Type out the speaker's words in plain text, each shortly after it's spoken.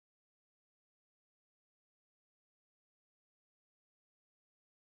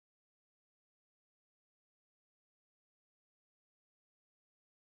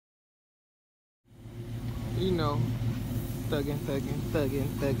know, thugging.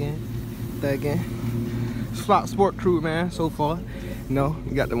 It's FLOCKSPORT crew, man, so far. You know,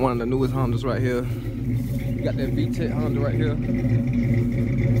 we got one of the newest Hondas right here. We got that V-TEC Honda right here.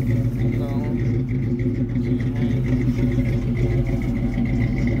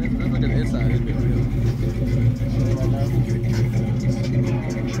 Let's look at the inside of this bit right here.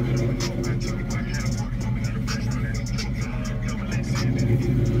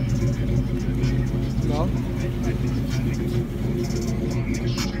 No.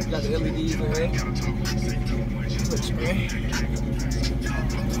 Got the LEDs in there. Touch screen.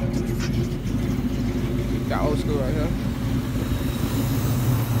 Got old school right here.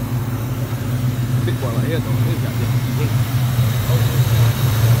 Big boy right here though. He's got this.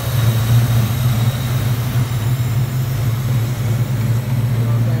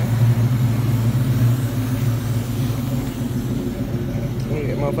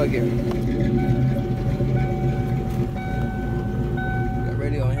 Motherfucker. We got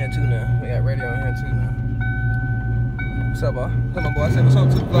radio on here too now. What's up, boy? Come on, boy. Say what's up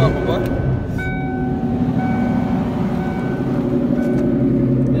to the vlog, my boy.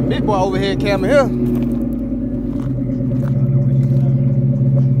 That big boy overhead camera here.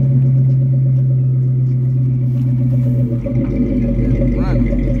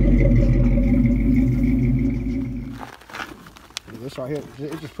 This right here,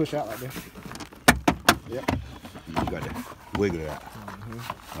 it just push out like this. Yep. You got to wiggle it out.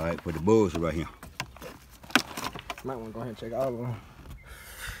 All right, put the bulls right here. Might want to go ahead and check all of them.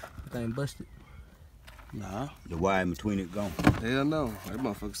 That ain't busted. Nah, the wire in between it gone. Hell no, that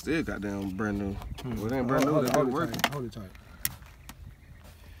motherfucker still goddamn brand new. Well, it ain't brand new, that been working. Hold it tight.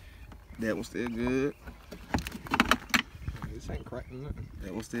 That one's still good. This ain't cracking nothing.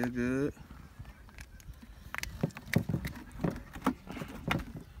 That one's still good.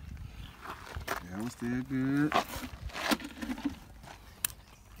 That one's still good.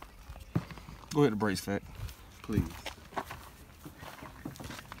 Go ahead and brace, Fat, please.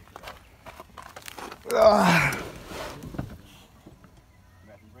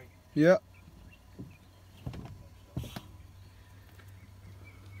 Yep.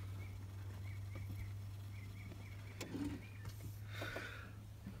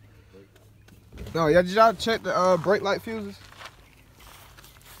 No, yeah, did y'all check the brake light fuses?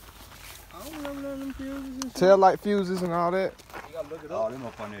 I don't remember none of them fuses and shit. Tail light fuses and all that. You gotta look it Oh, up. them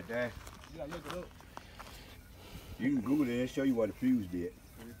up on that dash. You gotta look it up. You can Google it and show you what the fuse did.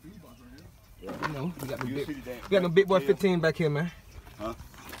 You know, we got the You big, see the damn we got no big boy tail? 15 back here, man. Huh?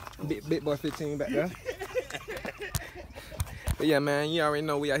 Big boy 15 back there. But yeah, man, you already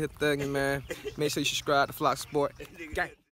know we out here thugging, man. Make sure you subscribe to FLOCKSPORT. Gang.